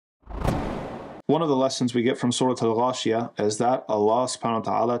One of the lessons we get from Surah Al-Ghashiya is that Allah subhanahu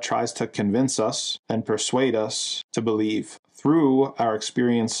wa ta'ala tries to convince us and persuade us to believe through our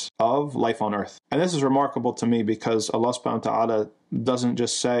experience of life on earth. And this is remarkable to me because Allah subhanahu wa ta'ala doesn't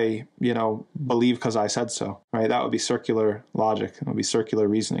just say, believe because I said so, right? That would be circular logic. It would be circular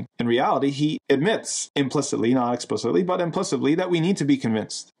reasoning. In reality, He admits implicitly, not explicitly, but implicitly that we need to be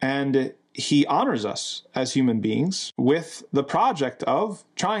convinced. And He honors us as human beings with the project of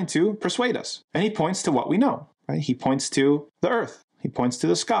trying to persuade us. And He points to what we know, right? He points to the earth. He points to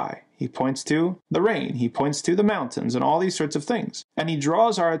the sky. He points to the rain. He points to the mountains and all these sorts of things. And He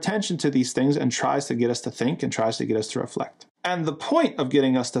draws our attention to these things and tries to get us to think and tries to get us to reflect. And the point of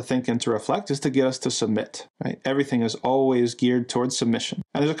getting us to think and to reflect is to get us to submit, right? Everything is always geared towards submission.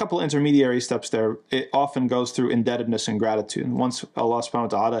 And there's a couple intermediary steps there. It often goes through indebtedness and gratitude. And once Allah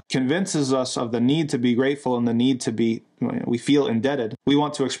subhanahu wa ta'ala convinces us of the need to be grateful and the need to be, we feel indebted, we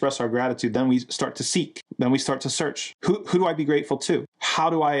want to express our gratitude, then we start to seek, then we start to search. Who do I be grateful to?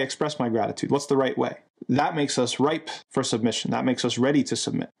 How do I express my gratitude? What's the right way? That makes us ripe for submission. That makes us ready to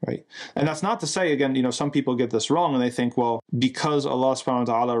submit, right? And that's not to say, again, some people get this wrong and they think, well, because Allah subhanahu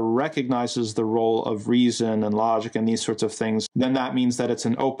wa ta'ala recognizes the role of reason and logic and these sorts of things, then that means that it's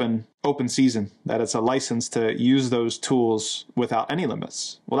an open season, that it's a license to use those tools without any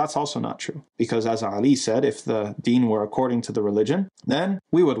limits. Well, that's also not true. Because as Ali said, if the deen were according to the religion, then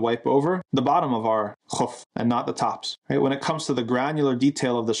we would wipe over the bottom of our khuf and not the tops, right? When it comes to the granular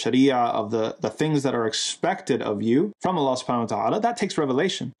detail of the sharia, of the things that are expected of you from Allah subhanahu wa ta'ala, that takes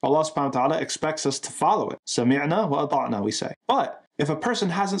revelation. Allah subhanahu wa ta'ala expects us to follow it. Sami'na wa ata'na, we say. But if a person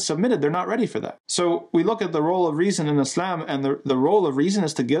hasn't submitted, they're not ready for that. So we look at the role of reason in Islam, and the role of reason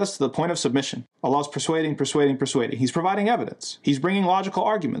is to get us to the point of submission. Allah's persuading. He's providing evidence. He's bringing logical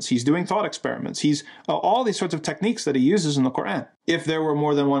arguments. He's doing thought experiments. He's all these sorts of techniques that He uses in the Quran. If there were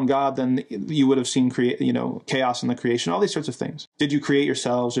more than one God, then you would have seen chaos in the creation, all these sorts of things. Did you create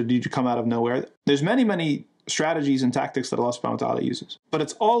yourselves, or did you come out of nowhere? There's many strategies and tactics that Allah subhanahu wa ta'ala uses. But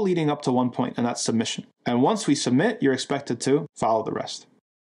it's all leading up to one point, and that's submission. And once we submit, you're expected to follow the rest.